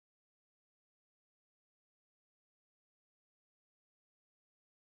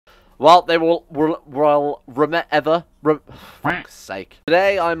Well, they will fuck's sake.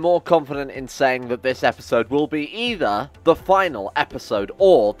 Today, I'm more confident in saying that this episode will be either the final episode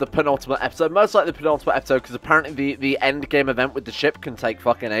or the penultimate episode. Most likely the penultimate episode, because apparently the end game event with the ship can take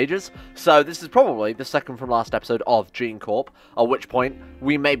fucking ages. So this is probably the second from last episode of GeneCorp, at which point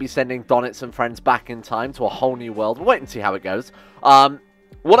we may be sending Donitz and friends back in time to a whole new world. We'll wait and see how it goes.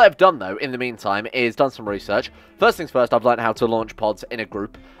 What I've done, though, in the meantime, is done some research. First things first, I've learned how to launch pods in a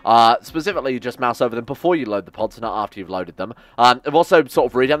group. Specifically, you just mouse over them before you load the pods, not after you've loaded them. I've also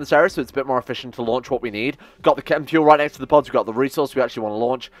sort of redone this area, so it's a bit more efficient to launch what we need. Got the chem fuel right next to the pods. We've got the resource we actually want to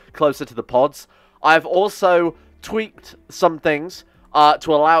launch closer to the pods. I've also tweaked some things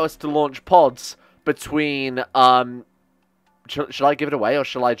to allow us to launch pods between... should I give it away, or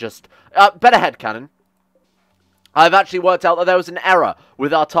shall I just... better headcanon. I've actually worked out that there was an error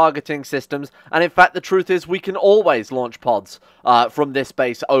with our targeting systems, and in fact, the truth is we can always launch pods from this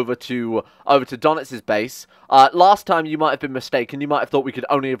base over to Donitz's base. Last time you might have been mistaken. You might have thought we could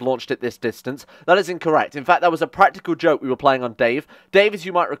only have launched at this distance. That is incorrect. In fact, that was a practical joke we were playing on Dave. Dave, as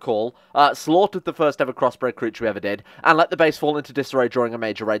you might recall, slaughtered the first ever crossbred creature we ever did, and let the base fall into disarray during a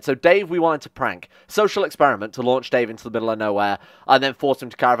major raid. So Dave, we wanted to prank. Social experiment to launch Dave into the middle of nowhere, and then force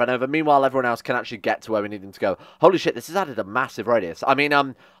him to caravan over. Meanwhile, everyone else can actually get to where we need them to go. Holy shit, this has added a massive radius. I mean,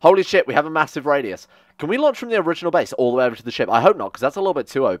 holy shit, we have a massive radius. Can we launch from the original base all the way over to the ship? I hope not, because that's a little bit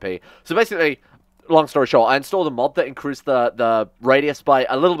too OP. So basically, long story short, I installed a mod that increased the radius by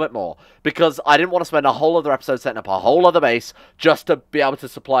a little bit more, because I didn't want to spend a whole other episode setting up a whole other base just to be able to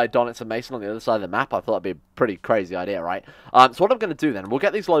supply Donitz and Mason on the other side of the map. I thought that'd be a pretty crazy idea, right? So what I'm going to do then, we'll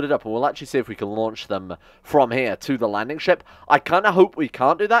get these loaded up, and we'll actually see if we can launch them from here to the landing ship. I kind of hope we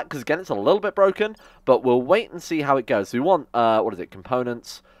can't do that, because again, it's a little bit broken, but we'll wait and see how it goes. So we want, what is it,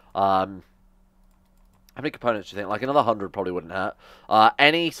 components, how many components do you think? Like another 100 probably wouldn't hurt.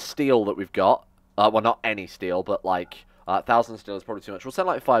 Any steel that we've got, well, not any steel, but like 1,000 steel is probably too much. We'll send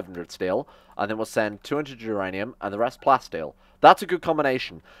like 500 steel, and then we'll send 200 uranium, and the rest plasteel. That's a good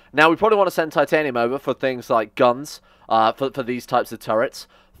combination. Now, we probably want to send titanium over for things like guns, for these types of turrets.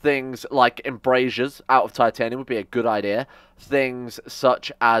 Things like embrasures out of titanium would be a good idea. Things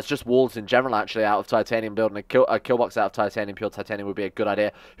such as just walls in general, actually, out of titanium. Building a kill box out of titanium, pure titanium, would be a good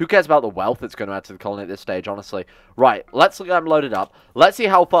idea. Who cares about the wealth it's going to add to the colony at this stage, honestly? Right, let's get them loaded up. Let's see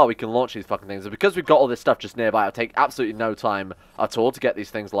how far we can launch these fucking things. And because we've got all this stuff just nearby, it'll take absolutely no time at all to get these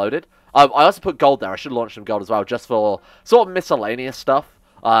things loaded. I also put gold there. I should launch some gold as well, just for sort of miscellaneous stuff.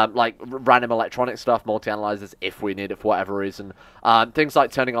 Like random electronic stuff, multi-analyzers, if we need it for whatever reason. Things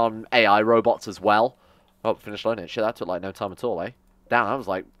like turning on AI robots as well. Oh, finished loading it. Shit, that took like no time at all, eh? Damn, that was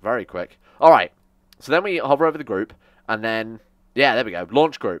like very quick. Alright, so then we hover over the group, and then, yeah, there we go,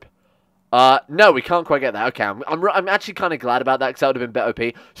 launch group. No, we can't quite get that. Okay, I'm actually kind of glad about that, because that would have been a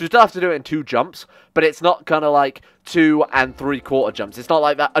bit OP. So we still have to do it in 2 jumps, but it's not kind of like 2 3/4 jumps. It's not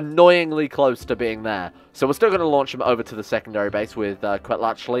like that annoyingly close to being there. So we're still going to launch him over to the secondary base with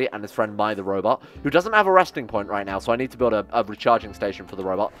Latchley and his friend Mai the robot, who doesn't have a resting point right now, so I need to build a recharging station for the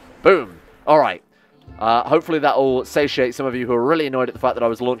robot. Boom! Alright. Hopefully that will satiate some of you who are really annoyed at the fact that I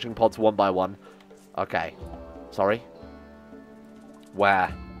was launching pods one by one. Okay. Sorry.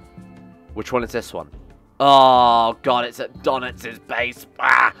 Where? Which one is this one? Oh, God, it's at Donitz's base.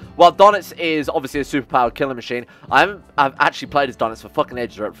 Ah! Well, Donitz is obviously a superpowered killing machine. I've actually played as Donitz for fucking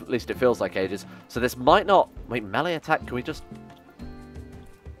ages, or at least it feels like ages. So this might not... Wait, melee attack? Can we just...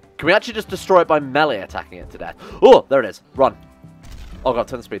 Can we actually just destroy it by melee attacking it to death? Oh, there it is. Run. Oh, God,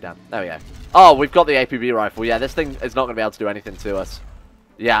 turn the speed down. There we go. Oh, we've got the APB rifle. Yeah, this thing is not going to be able to do anything to us.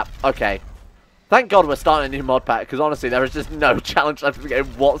 Yeah, okay. Thank God we're starting a new mod pack, because honestly, there is just no challenge left in the game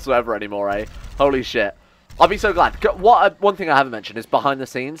whatsoever anymore, eh? Holy shit. I'll be so glad. One thing I haven't mentioned is behind the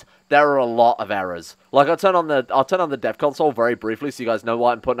scenes, there are a lot of errors. Like, I'll turn on the dev console very briefly so you guys know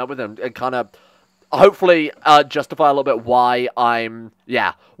what I'm putting up with, and kind of hopefully justify a little bit why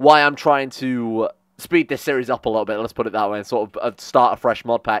I'm trying to speed this series up a little bit, let's put it that way, and sort of start a fresh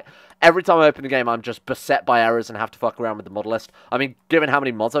mod pack. Every time I open the game, I'm just beset by errors and have to fuck around with the mod list. I mean, given how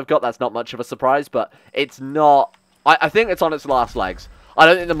many mods I've got, that's not much of a surprise, but it's not... I think it's on its last legs. I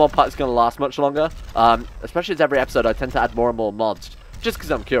don't think the mod pack is going to last much longer, especially as every episode I tend to add more and more mods, just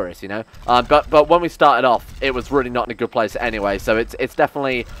because I'm curious, you know? But when we started off, it was really not in a good place anyway, so it's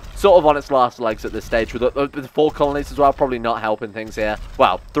definitely sort of on its last legs at this stage, with the 4 colonies as well, probably not helping things here.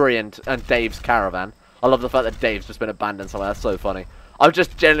 Well, 3 and Dave's caravan. I love the fact that Dave's just been abandoned somewhere, that's so funny. I'm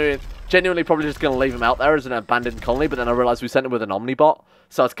just genuinely probably just going to leave him out there as an abandoned colony, but then I realised we sent him with an Omnibot,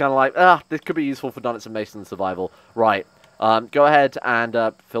 so it's kind of like, this could be useful for Donitz and Mason's survival. Right, go ahead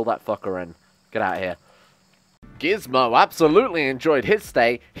and fill that fucker in. Get out of here. Gizmo absolutely enjoyed his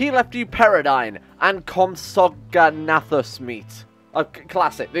stay. He left you Peridine and Compsognathus meat. A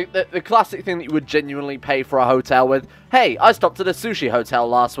classic. The classic thing that you would genuinely pay for a hotel with. Hey, I stopped at a sushi hotel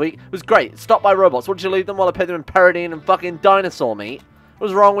last week. It was great. Stopped by robots. What did you leave them while I paid them in Peridine and fucking dinosaur meat?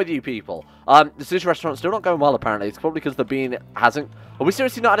 What's wrong with you people? The sushi restaurant's still not going well, apparently. It's probably because the bean hasn't... Have we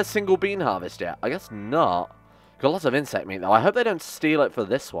seriously not had a single bean harvest yet? I guess not. Got lots of insect meat, though. I hope they don't steal it for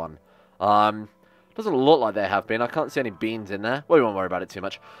this one. Doesn't look like they have been. I can't see any beans in there. Well, we won't worry about it too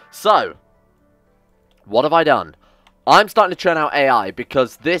much. So, what have I done? I'm starting to churn out AI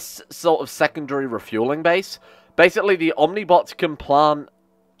because this sort of secondary refueling base, basically the Omnibots can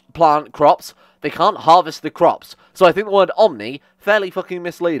plant crops. They can't harvest the crops. So I think the word Omni, fairly fucking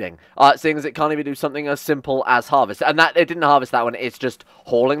misleading. Seeing as it can't even do something as simple as harvest. And that it didn't harvest that one, it's just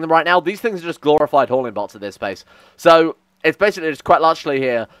hauling them right now. These things are just glorified hauling bots at this pace. So it's basically just quite largely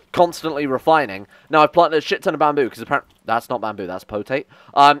here, constantly refining. Now I've planted a shit ton of bamboo, because apparently... That's not bamboo, that's potate.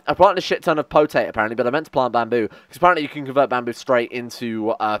 I planted a shit ton of potate, apparently, but I meant to plant bamboo, because apparently you can convert bamboo straight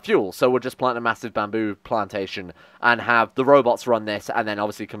into fuel. So we'll just plant a massive bamboo plantation and have the robots run this, and then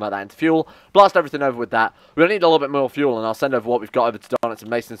obviously convert that into fuel. Blast everything over with that. We're going to need a little bit more fuel, and I'll send over what we've got over to Donitz and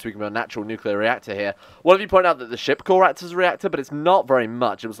Mason so we can build a natural nuclear reactor here. One of you pointed out that the ship core acts as a reactor, but it's not very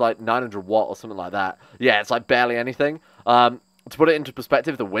much. It was like 900 watt or something like that. Yeah, it's like barely anything. To put it into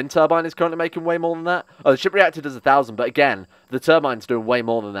perspective, the wind turbine is currently making way more than that. Oh, the ship reactor does 1,000, but again, the turbine's doing way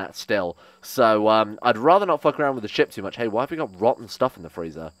more than that still. So, I'd rather not fuck around with the ship too much. Hey, why have we got rotten stuff in the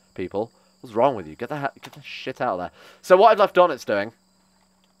freezer, people? What's wrong with you? Get the shit out of there. So, what I've left Donitz doing,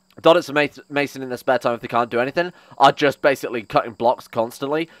 Donitz and Mason in their spare time, if they can't do anything, are just basically cutting blocks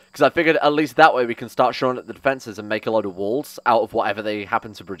constantly. Because I figured at least that way we can start shoring up the defenses and make a load of walls out of whatever they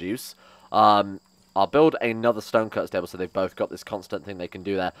happen to produce. I'll build another stonecutters table so they've both got this constant thing they can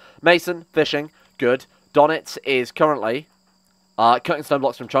do there. Mason, fishing, good. Donitz is currently cutting stone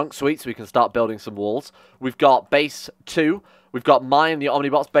blocks from chunks, sweet, so we can start building some walls. We've got base 2. We've got Mine, the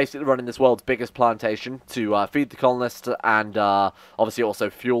Omnibots, basically running this world's biggest plantation to feed the colonists and obviously also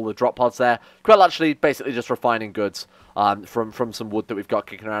fuel the drop pods there. Quite literally, basically just refining goods from some wood that we've got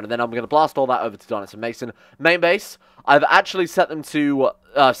kicking around. And then I'm going to blast all that over to Donitz and Mason. Main base, I've actually set them to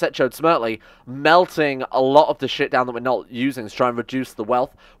set Chode smartly, melting a lot of the shit down that we're not using to try and reduce the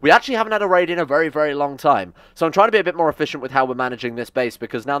wealth. We actually haven't had a raid in a very, very long time. So I'm trying to be a bit more efficient with how we're managing this base,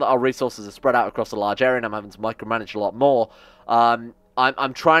 because now that our resources are spread out across a large area and I'm having to micromanage a lot more, I'm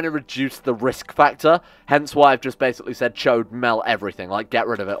trying to reduce the risk factor, hence why I've just basically said Chode melt everything, like get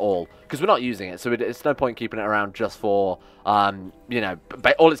rid of it all, because we're not using it, so it's no point keeping it around just for, you know,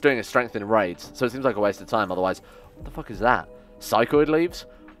 all it's doing is strengthening raids, so it seems like a waste of time otherwise. What the fuck is that? Psychoid leaves?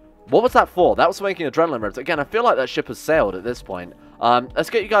 What was that for? That was for making adrenaline roads. Again, I feel like that ship has sailed at this point. Let's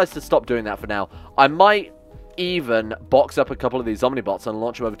get you guys to stop doing that for now. I might even box up a couple of these Omnibots and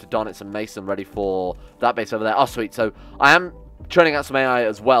launch them over to Donitz and Mason ready for that base over there. Oh, sweet. So I am churning out some AI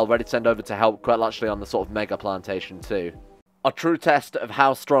as well, ready to send over to help quite largely on the sort of mega plantation too. A true test of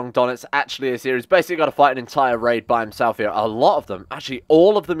how strong Donitz actually is here. He's basically got to fight an entire raid by himself here. A lot of them, actually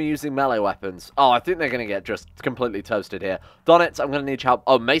all of them are using melee weapons. Oh, I think they're going to get just completely toasted here. Donitz, I'm going to need your help.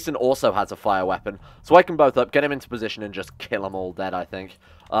 Oh, Mason also has a fire weapon. So I can both up, get him into position and just kill them all dead, I think.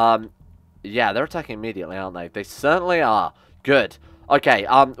 Yeah, they're attacking immediately, aren't they? They certainly are. Good. Okay,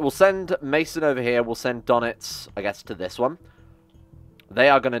 we'll send Mason over here. We'll send Donitz, I guess, to this one. They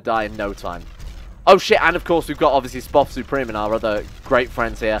are going to die in no time. Oh shit, and of course we've got obviously Spoff Supreme and our other great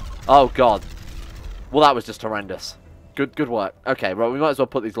friends here. Oh god. Well, that was just horrendous. Good work. Okay, well, we might as well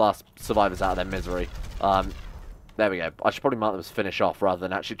put these last survivors out of their misery. There we go. I should probably mark them as finish off rather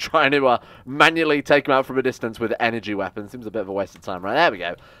than actually trying to manually take them out from a distance with energy weapons. Seems a bit of a waste of time, right? There we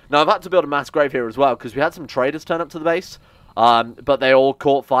go. Now, I've had to build a mass grave here as well because we had some traders turn up to the base, but they all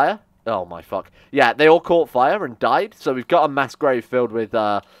caught fire. Oh my fuck. Yeah, they all caught fire and died, so we've got a mass grave filled with,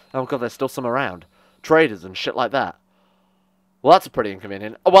 oh god, there's still some around. Traders and shit like that. Well, that's pretty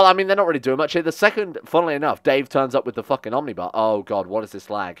inconvenient. Well, I mean, they're not really doing much here. The second, funnily enough, Dave turns up with the fucking Omnibot. Oh god, what is this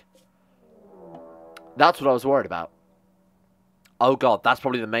lag? That's what I was worried about. Oh god, that's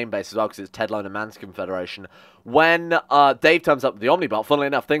probably the main base as well, because it's Ted Lone and Man's Confederation. When Dave turns up with the Omnibot, funnily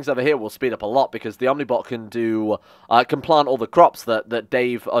enough, things over here will speed up a lot, because the Omnibot can do, can plant all the crops that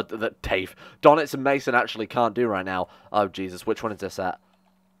Donitz and Mason actually can't do right now. Oh Jesus, which one is this at?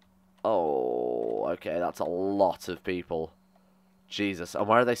 Oh, okay, that's a lot of people. Jesus, and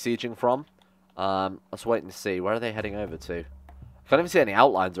where are they sieging from? Let's wait and see. Where are they heading over to? I can't even see any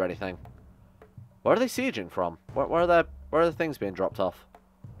outlines or anything. Where are they sieging from? Where are the things being dropped off?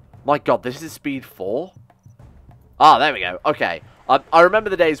 My god, this is speed 4? Ah, there we go. Okay. I remember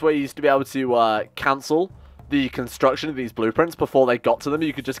the days where you used to be able to cancel the construction of these blueprints before they got to them.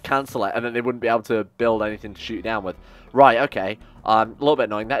 You could just cancel it, and then they wouldn't be able to build anything to shoot you down with. Right, okay. A little bit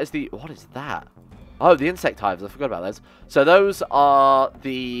annoying. That is the... What is that? Oh, the insect hives. I forgot about those. So those are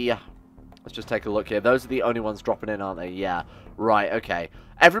the... Let's just take a look here. Those are the only ones dropping in, aren't they? Yeah. Right, okay.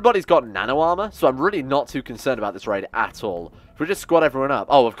 Everybody's got nano armor, so I'm really not too concerned about this raid at all. If we just squad everyone up...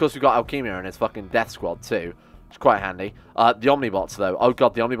 Oh, of course we've got Alchemia in his fucking death squad, too. Which is quite handy. The Omnibots, though. Oh,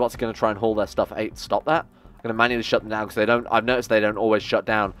 God, the Omnibots are going to try and haul their stuff. Hey, stop that. I'm going to manually shut them down, because they don't... I've noticed they don't always shut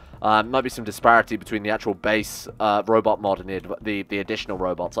down. Might be some disparity between the actual base robot mod and the additional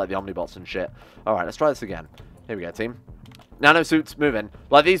robots, like the Omnibots and shit. Alright, let's try this again. Here we go, team. Nano suits moving.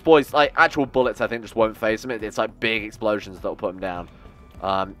 Like, these boys, like, actual bullets, I think, just won't phase them. It's like big explosions that'll put them down.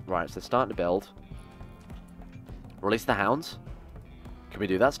 Right, so they're starting to build. Release the hounds. Can we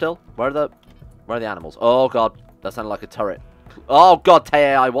do that still? Where are the animals? Oh, God. That sounded like a turret. Oh, God,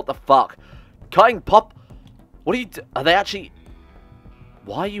 TAI, what the fuck? Cutting pop... What are you... Are they actually...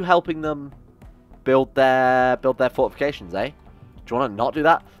 Why are you helping them build their fortifications, eh? Do you want to not do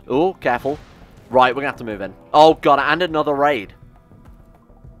that? Oh, careful. Right, we're going to have to move in. Oh, God, and another raid.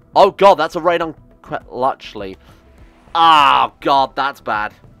 Oh, God, that's a raid on Lutchley. Oh, God, that's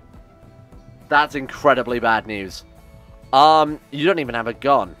bad. That's incredibly bad news. You don't even have a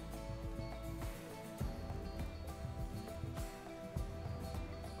gun.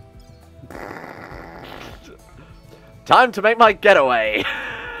 Time to make my getaway.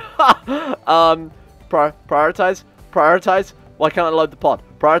 Prioritize. Why can't I load the pod?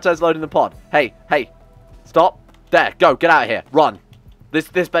 Prioritize loading the pod. Hey, stop. There, go, get out of here. Run. This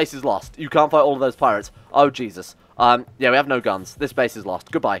base is lost. You can't fight all of those pirates. Oh, Jesus. Yeah, we have no guns. This base is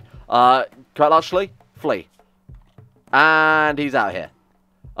lost. Goodbye. Quite largely, flee. And he's out here.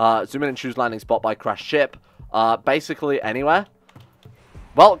 Zoom in and choose landing spot by crashed ship. Basically anywhere.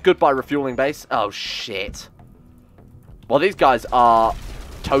 Well, goodbye refueling base. Oh, shit. Well, these guys are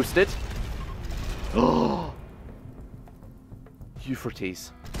toasted.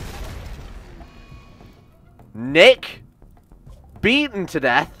 Euphrates. Nick? Beaten to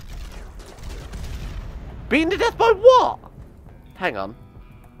death? Beaten to death by what? Hang on.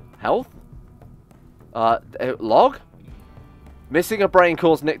 Health? Log? Missing a brain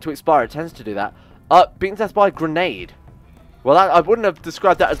caused Nick to expire. It tends to do that. Beaten to death by a grenade. Well, I wouldn't have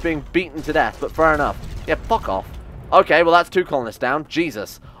described that as being beaten to death, but fair enough. Yeah, fuck off. Okay, well, that's 2 colonists down.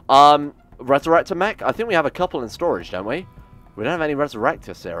 Jesus. Resurrector mech? I think we have a couple in storage, don't we? We don't have any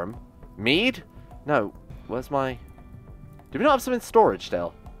Resurrector serum. Mead? No. Where's my... Do we not have some in storage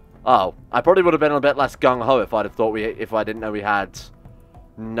still? Oh. I probably would have been a bit less gung-ho if I'd have thought if I didn't know we had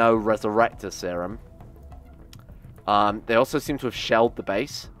no Resurrector serum. They also seem to have shelled the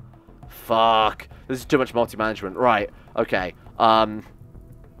base. Fuck. This is too much multi-management. Right. Okay. Don't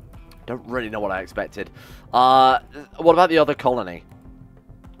really know what I expected. What about the other colony?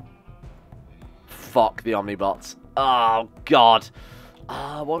 Fuck the Omnibots. Oh, God.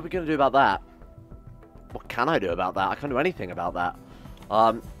 What are we going to do about that? What can I do about that? I can't do anything about that.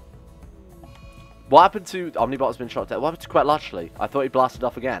 What happened to... Omnibot's been shot dead. What happened to Quite Largely? I thought he blasted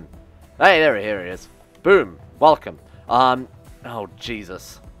off again. Hey, here he is. Boom. Welcome. Oh,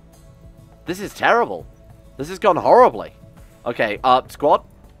 Jesus. This is terrible. This has gone horribly. Okay, squad.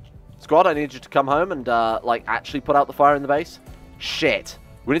 Squad, I need you to come home and, like, actually put out the fire in the base. Shit.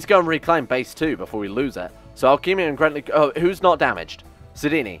 We need to go and reclaim base 2 before we lose it. So, Alchemia and Grentley... Oh, who's not damaged?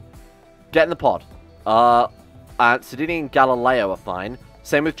 Sidini. Get in the pod. Sidini and Galileo are fine.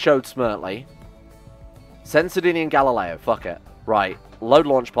 Same with Chode Smirtley. Send Sidini and Galileo. Fuck it. Right. Load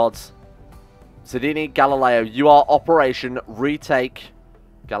launch pods. Sidini, Galileo, you are Operation Retake...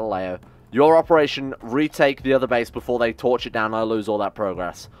 Galileo. Your Operation Retake the other base before they torch it down and I lose all that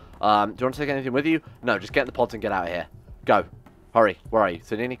progress. Do you want to take anything with you? No, just get in the pods and get out of here. Go. Hurry. Where are you?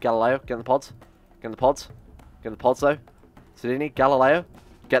 Sidini, Galileo, get in the pods. Get in the pods. Get in the pods, though. Sidini, Galileo,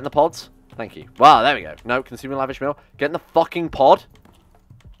 get in the pods. Thank you. Wow, there we go. No, consuming lavish meal. Get in the fucking pod.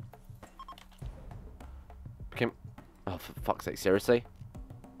 Oh, for fuck's sake, seriously?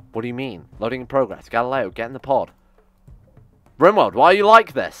 What do you mean? Loading in progress. Galileo, get in the pod. Rimworld, why are you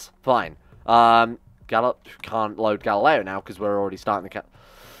like this? Fine. Can't load Galileo now because we're already starting the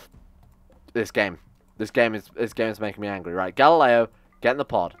This game is making me angry. Right, Galileo, get in the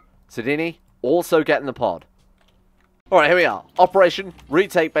pod. Sidini, also get in the pod. Alright, here we are. Operation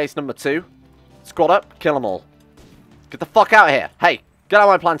Retake Base number 2. Squad up, kill them all. Get the fuck out of here. Hey, get out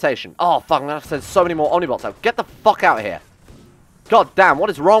of my plantation. Oh, fuck, I'm gonna have to send so many more Omnibots out. Get the fuck out of here. God damn, what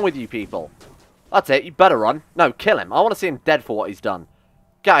is wrong with you people? That's it, you better run. No, kill him. I want to see him dead for what he's done.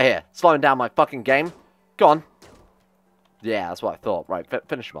 Get out of here. Slowing down my fucking game. Go on. Yeah, that's what I thought. Right,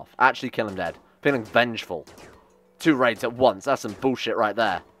 finish him off. Actually kill him dead. Feeling vengeful. 2 raids at once. That's some bullshit right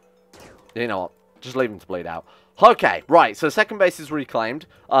there. You know what? Just leave him to bleed out. Okay, right, so second base is reclaimed.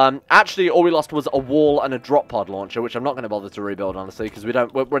 Actually, all we lost was a wall and a drop pod launcher, which I'm not going to bother to rebuild, honestly, because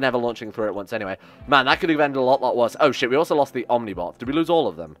we're never launching through it once anyway. Man, that could have ended a lot worse. Oh, shit, we also lost the Omnibots. Did we lose all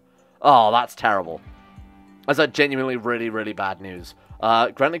of them? Oh, that's terrible. That's like genuinely really, really bad news.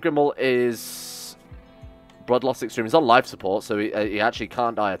 Grantley Grimble is blood loss extreme. He's on life support, so he actually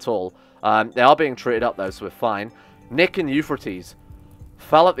can't die at all. They are being treated up, though, so we're fine. Nick and Euphrates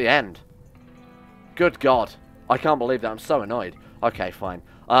fell at the end. Good God. I can't believe that. I'm so annoyed. Okay, fine.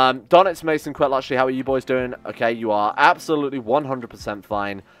 Donitz, Mason, Quetlachly, how are you boys doing? Okay, you are absolutely 100%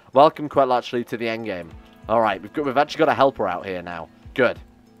 fine. Welcome, Quetlachly, to the endgame. Alright, we've actually got a helper out here now. Good.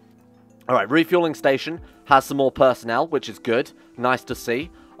 Alright, refueling station has some more personnel, which is good. Nice to see.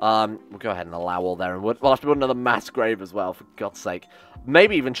 We'll go ahead and allow all there, and we'll have to put another mass grave as well, for God's sake.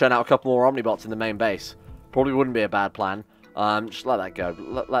 Maybe even churn out a couple more Omnibots in the main base. Probably wouldn't be a bad plan. Just let that go.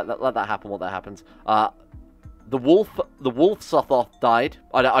 Let that happen, what that happens. The wolf Sothoth died.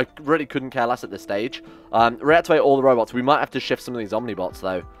 I really couldn't care less at this stage. Reactivate all the robots. We might have to shift some of these Omnibots,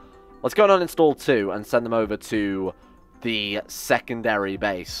 though. Let's go and uninstall 2 and send them over to the secondary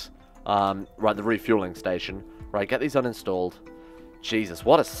base. Right, the refueling station. Right, get these uninstalled. Jesus,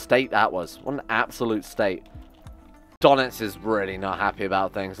 what a state that was. What an absolute state. Donitz is really not happy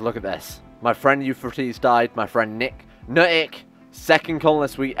about things. Look at this. My friend Euphrates died. My friend Nick. Nutik, second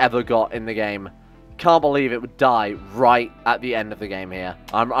colonist we ever got in the game. Can't believe it would die right at the end of the game here.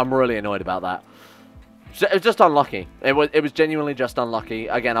 I'm really annoyed about that. It was just unlucky. It was genuinely just unlucky.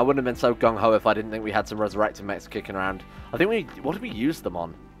 Again, I wouldn't have been so gung-ho if I didn't think we had some resurrected mechs kicking around. I think what did we use them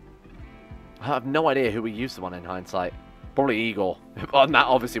on? I have no idea who we used them on in hindsight. Probably Igor. And that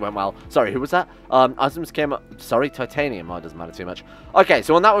obviously went well. Sorry, who was that? Items came up. Sorry, titanium. Oh, it doesn't matter too much. Okay,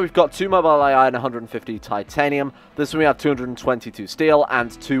 so on that one, we've got 2 mobile AI and 150 titanium. This one we have 222 steel and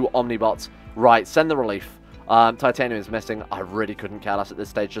 2 Omnibots. Right, send the relief. Titanium is missing. I really couldn't care less at this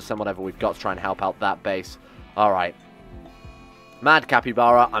stage. Just send whatever we've got to try and help out that base. Alright. Mad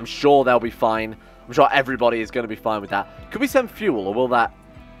Capybara. I'm sure they'll be fine. I'm sure everybody is going to be fine with that. Could we send fuel, or will that...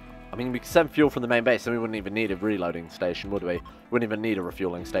 I mean, we could send fuel from the main base, and we wouldn't even need a reloading station, would we? Wouldn't even need a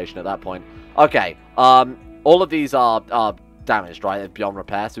refueling station at that point. Okay, all of these are damaged, right? They're beyond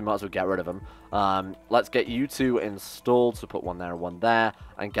repair, so we might as well get rid of them. Let's get you 2 installed, so put 1 there and 1 there,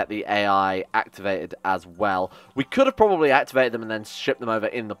 and get the AI activated as well. We could have probably activated them and then shipped them over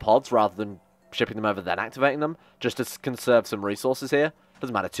in the pods, rather than shipping them over then activating them, just to conserve some resources here.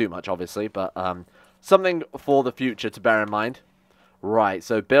 Doesn't matter too much, obviously, but something for the future to bear in mind. Right,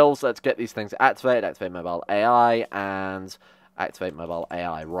 so builds, let's get these things activated. Activate mobile AI and activate mobile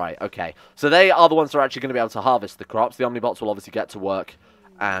AI. Right, okay. So they are the ones that are actually going to be able to harvest the crops. The Omnibots will obviously get to work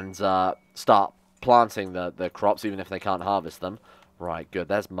and start planting the crops, even if they can't harvest them. Right, good.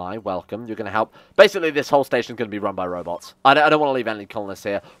 There's my welcome. You're going to help. Basically, this whole station is going to be run by robots. I don't want to leave any colonists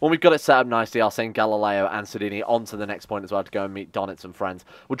here. When we've got it set up nicely, I'll send Galileo and Sudini on to the next point as well to go and meet Donitz and friends.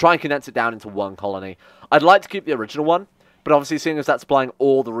 We'll try and condense it down into 1 colony. I'd like to keep the original one. But obviously, seeing as that's supplying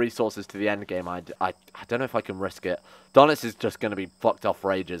all the resources to the end game, I don't know if I can risk it. Donitz is just going to be fucked off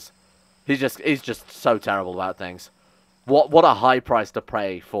for ages. He's just so terrible about things. What a high price to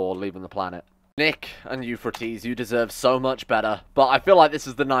pay for leaving the planet. Nick and Euphrates, you deserve so much better. But I feel like this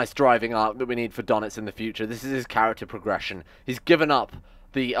is the nice driving arc that we need for Donitz in the future. This is his character progression. He's given up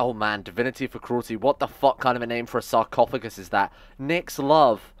the, oh man, divinity for cruelty. What the fuck kind of a name for a sarcophagus is that? Nick's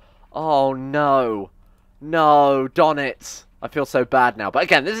love. Oh no. No, Donitz. I feel so bad now. But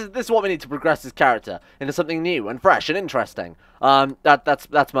again, this is what we need to progress his character into something new and fresh and interesting.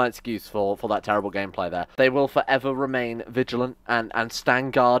 That's my excuse for that terrible gameplay there. They will forever remain vigilant and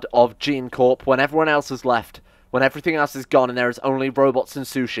stand guard of GeneCorp when everyone else has left. When everything else is gone and there is only robots and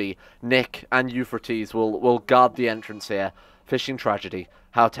sushi, Nick and Euphrates will guard the entrance here. Fishing tragedy.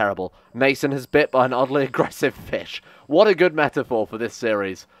 How terrible. Mason has bit by an oddly aggressive fish. What a good metaphor for this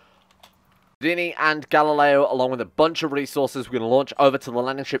series. Dini and Galileo, along with a bunch of resources, we're going to launch over to the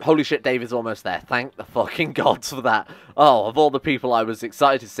landing ship. Holy shit, Dave is almost there. Thank the fucking gods for that. Oh, of all the people I was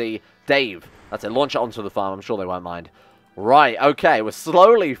excited to see, Dave. That's it, launch it onto the farm. I'm sure they won't mind. Right, okay, we're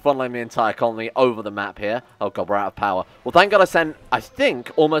slowly funneling the entire colony over the map here. Oh god, we're out of power. Well, thank god I sent, I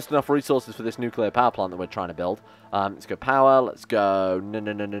think, almost enough resources for this nuclear power plant that we're trying to build. Let's go power, let's go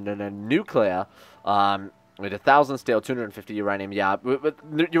nuclear. We had 1,000 steel, 250 uranium. Yeah, with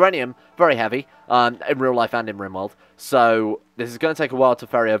uranium, very heavy in real life and in Rimworld. So this is going to take a while to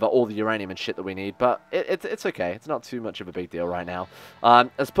ferry over all the uranium and shit that we need. But it's okay. It's not too much of a big deal right now.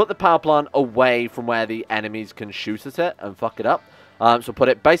 Let's put the power plant away from where the enemies can shoot at it and fuck it up. So put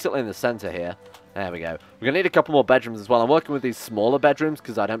it basically in the center here. There we go. We're going to need a couple more bedrooms as well. I'm working with these smaller bedrooms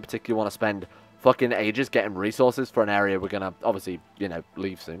because I don't particularly want to spend fucking ages getting resources for an area we're going to, obviously, you know,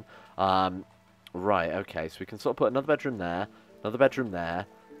 leave soon. Right, okay. So we can sort of put another bedroom there, another bedroom there.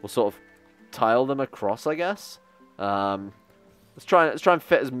 We'll sort of tile them across, I guess. Let's try and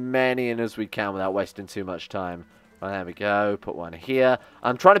fit as many in as we can without wasting too much time. Right, there we go. Put one here.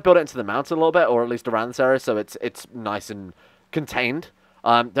 I'm trying to build it into the mountain a little bit, or at least around this area, so it's nice and contained.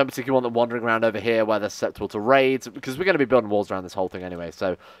 Don't particularly want them wandering around over here where they're susceptible to raids, because we're going to be building walls around this whole thing anyway.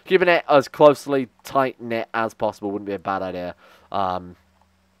 So keeping it as closely tight-knit as possible wouldn't be a bad idea.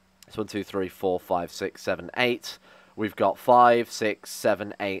 It's 1, 2, 3, 4, 5, 6, 7, 8. We've got 5, 6,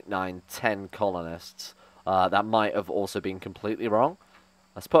 7, 8, 9, 10 colonists. That might have also been completely wrong.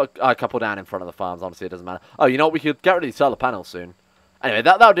 Let's put a couple down in front of the farms. Obviously, it doesn't matter. Oh, you know what? We could get rid of these solar panels soon. Anyway,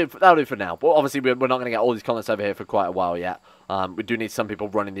 that'll do for now. But obviously, we're not going to get all these colonists over here for quite a while yet. We do need some people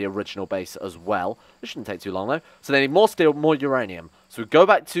running the original base as well. This shouldn't take too long, though. So they need more steel, more uranium. So we go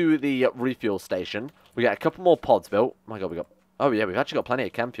back to the refuel station. We get a couple more pods built. Oh my god, we got... Oh, yeah, we've actually got plenty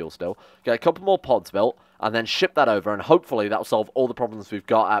of chem fuel still. Get a couple more pods built, and then ship that over, and hopefully that'll solve all the problems we've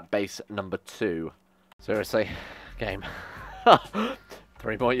got at base number 2. Seriously? Game.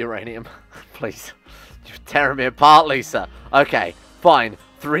 3 more uranium. Please. You're tearing me apart, Lisa. Okay, fine.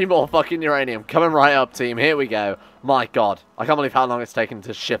 3 more fucking uranium. Coming right up, team. Here we go. My god. I can't believe how long it's taken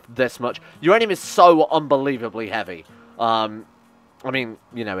to ship this much. Uranium is so unbelievably heavy. I mean,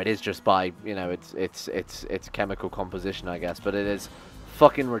 you know, it is just by, you know, it's chemical composition, I guess. But it is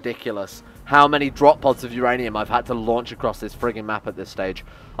fucking ridiculous how many drop pods of uranium I've had to launch across this friggin' map at this stage.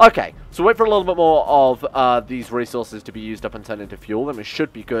 Okay, so wait for a little bit more of these resources to be used up and turned into fuel, then we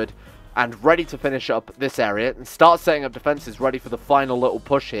should be good and ready to finish up this area and start setting up defenses ready for the final little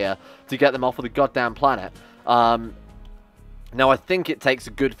push here to get them off of the goddamn planet. Now, I think it takes a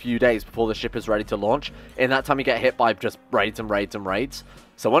good few days before the ship is ready to launch. In that time, you get hit by just raids and raids and raids.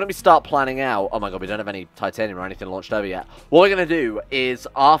 So why don't we start planning out... Oh my god, we don't have any titanium or anything launched over yet. What we're going to do is,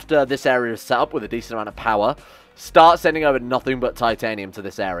 after this area is set up with a decent amount of power, start sending over nothing but titanium to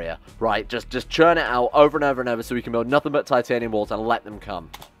this area. Right, just churn it out over and over and over so we can build nothing but titanium walls and let them come.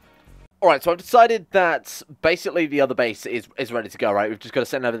 Alright, so I've decided that basically the other base is ready to go, right? We've just got to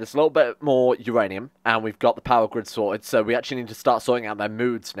send over this little bit more uranium, and we've got the power grid sorted, so we actually need to start sorting out their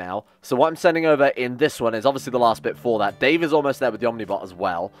moods now. So what I'm sending over in this one is obviously the last bit for that. Dave is almost there with the Omnibot as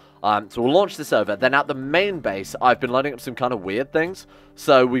well. So we'll launch this over. Then at the main base, I've been loading up some kind of weird things.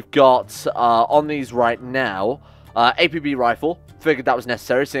 So we've got, on these right now... APB rifle, figured that was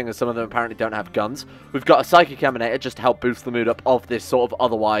necessary, seeing as some of them apparently don't have guns. We've got a psychic emanator just to help boost the mood up of this sort of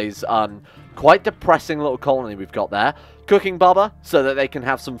otherwise quite depressing little colony we've got there. Cooking bubba, so that they can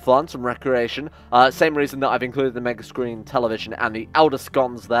have some fun, some recreation. Same reason that I've included the mega screen television and the elder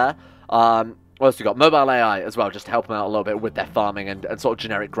scones there. What else we got? Mobile AI as well, just to help them out a little bit with their farming and sort of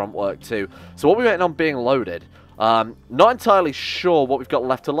generic grunt work too. So what are we waiting on being loaded? Not entirely sure what we've got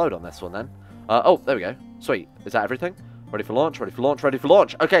left to load on this one then. Oh, there we go. Sweet. Is that everything? Ready for launch, ready for launch, ready for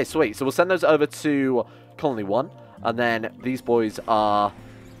launch. Okay, sweet. So we'll send those over to Colony 1. And then these boys are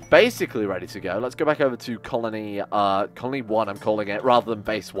basically ready to go. Let's go back over to Colony 1, I'm calling it, rather than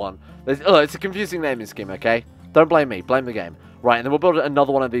Base 1. It's a confusing naming scheme, okay? Don't blame me. Blame the game. Right, and then we'll build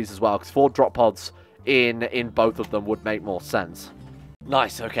another one of these as well, because 4 drop pods in both of them would make more sense.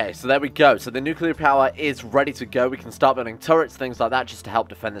 Nice, okay, so there we go. So the nuclear power is ready to go. We can start building turrets, things like that, just to help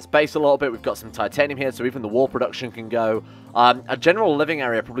defend this base a little bit. We've got some titanium here, so even the war production can go. A general living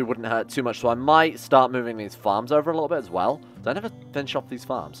area probably wouldn't hurt too much, so I might start moving these farms over a little bit as well. Did I never finish off these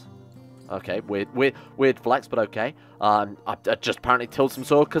farms? Okay, weird flex, but okay. I just apparently tilled some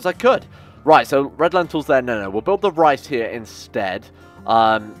soil because I could. Right, so red lentils there. No, we'll build the rice here instead.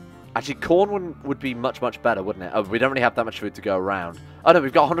 Actually, corn would be much better, wouldn't it? Oh, we don't really have that much food to go around. Oh, no,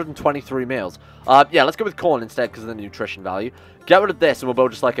 we've got 123 meals. Yeah, let's go with corn instead because of the nutrition value. Get rid of this, and we'll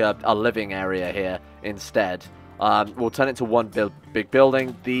build just like a living area here instead. We'll turn it to one big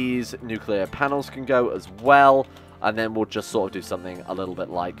building. These nuclear panels can go as well. And then we'll just sort of do something a little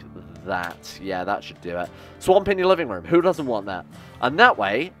bit like that. Yeah, that should do it. Swamp in your living room. Who doesn't want that? And that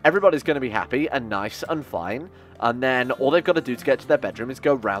way, everybody's going to be happy and nice and fine. And then all they've got to do to get to their bedroom is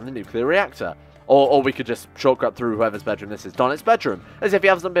go round the nuclear reactor. Or we could just shortcut through whoever's bedroom this is. Donit's bedroom. As if he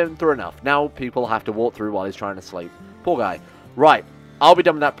hasn't been through enough. Now people have to walk through while he's trying to sleep. Poor guy. Right. I'll be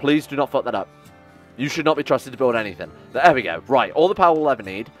done with that. Please do not fuck that up. You should not be trusted to build anything. There we go. Right. All the power we'll ever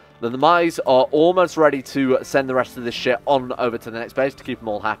need. The Mice are almost ready to send the rest of this shit on over to the next base to keep them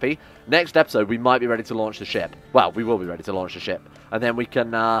all happy. Next episode, we might be ready to launch the ship. Well, we will be ready to launch the ship. And then we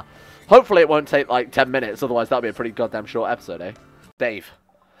can, hopefully it won't take like 10 minutes, otherwise that'll be a pretty goddamn short episode, eh? Dave.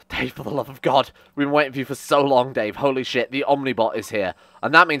 Dave, for the love of God. We've been waiting for you for so long, Dave. Holy shit, the Omnibot is here.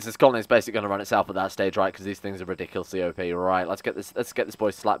 And that means this colony is basically going to run itself at that stage, right? Because these things are ridiculously OP. Right, let's get this boy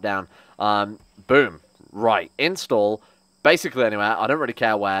slapped down. Boom. Right, install. Basically anywhere. I don't really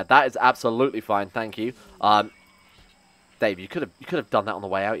care where. That is absolutely fine, thank you. Dave, you could have done that on the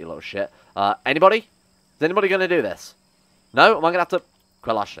way out, you little shit. Anybody? Is anybody going to do this? No? Am I going to have to...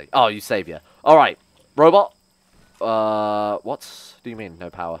 Well, actually. Oh, you saviour. Alright. Robot. What do you mean,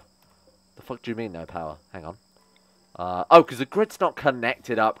 no power? The fuck do you mean, no power? Hang on. Oh, because the grid's not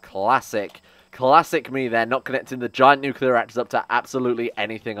connected up. Classic. Classic me there, not connecting the giant nuclear reactors up to absolutely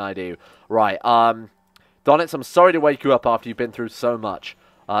anything I do. Right, Donitz, I'm sorry to wake you up after you've been through so much.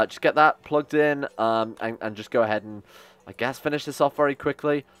 Just get that plugged in, and just go ahead and, I guess, finish this off very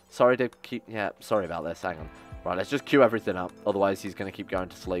quickly. Sorry to keep... Yeah, sorry about this. Hang on. Right, let's just queue everything up. Otherwise, he's going to keep going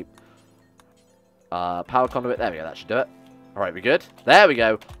to sleep. Power conduit. There we go. That should do it. All right, we good? There we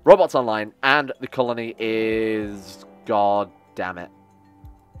go. Robots online, and the colony is... God damn it.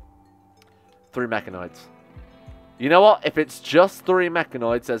 3 mechanoids. You know what? If it's just 3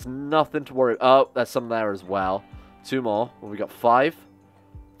 mechanoids, there's nothing to worry about. Oh, there's some there as well. 2 more. Well, we got 5.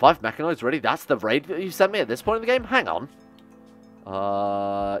 5 mechanoids, really? That's the raid that you sent me at this point in the game? Hang on.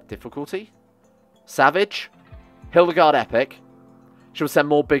 Difficulty? Savage? Hildegard Epic? Should we send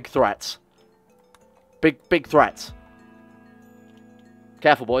more big threats? Big threats.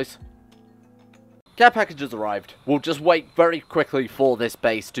 Careful, boys. Care package has arrived. We'll just wait very quickly for this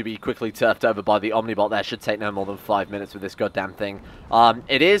base to be quickly turfed over by the Omnibot. There should take no more than 5 minutes with this goddamn thing.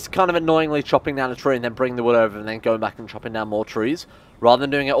 It is kind of annoyingly chopping down a tree and then bringing the wood over and then going back and chopping down more trees, rather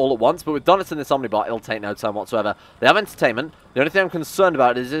than doing it all at once. But with Donitz and this Omnibot, it'll take no time whatsoever. They have entertainment. The only thing I'm concerned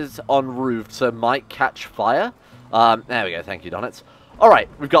about is it's on roof, so it might catch fire. There we go. Thank you, Donitz. Alright,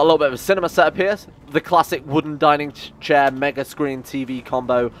 we've got a little bit of a cinema setup here. The classic wooden dining chair, mega screen TV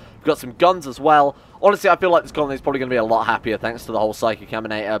combo. We've got some guns as well. Honestly, I feel like this colony is probably going to be a lot happier thanks to the whole Psychic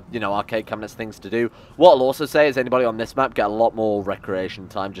Emanator, you know, arcade cabinets things to do. What I'll also say is anybody on this map get a lot more recreation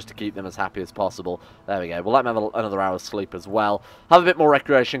time just to keep them as happy as possible. There we go. We'll let them have another hour's sleep as well. Have a bit more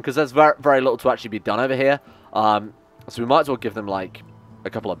recreation because there's very, very little to actually be done over here. So we might as well give them, like, a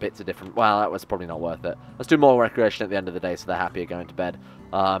couple of bits of different... Well, that was probably not worth it. Let's do more recreation at the end of the day so they're happier going to bed.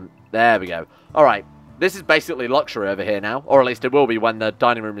 There we go. Alright. This is basically luxury over here now. Or at least it will be when the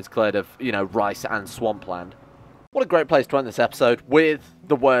dining room is cleared of, you know, rice and swampland. What a great place to end this episode with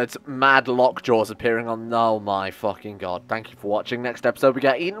the words Mad Lockjaws appearing on... Oh my fucking god. Thank you for watching. Next episode we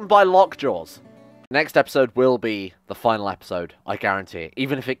get eaten by Lockjaws. Next episode will be the final episode, I guarantee it.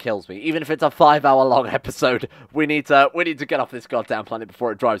 Even if it kills me, even if it's a 5-hour-long episode, we need to get off this goddamn planet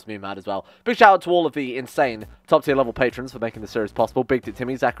before it drives me mad as well. Big shout out to all of the insane top-tier level patrons for making this series possible. Big Dick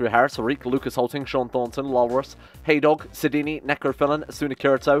Timmy, Zachary Harris, Arik, Lucas Holting, Sean Thornton, Lolrus, Heydog, Sidini, Necrophilin, Asuna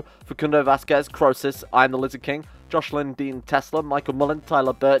Kirito, Facundo Vasquez, Crosis, I Am the Lizard King, Jocelyn Dean Tesla, Michael Mullen,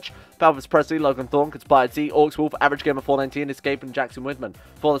 Tyler Birch, Balvis Presley, Logan Thorne, Conspired Z, Orcs Wolf, Average Gamer 419, Escape, and Jackson Widman.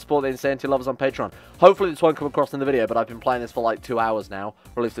 For the support, the Insanity Lovers on Patreon. Hopefully this won't come across in the video, but I've been playing this for like 2 hours now,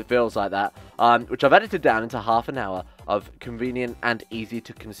 or at least it feels like that, which I've edited down into half an hour of convenient and easy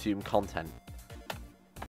to consume content.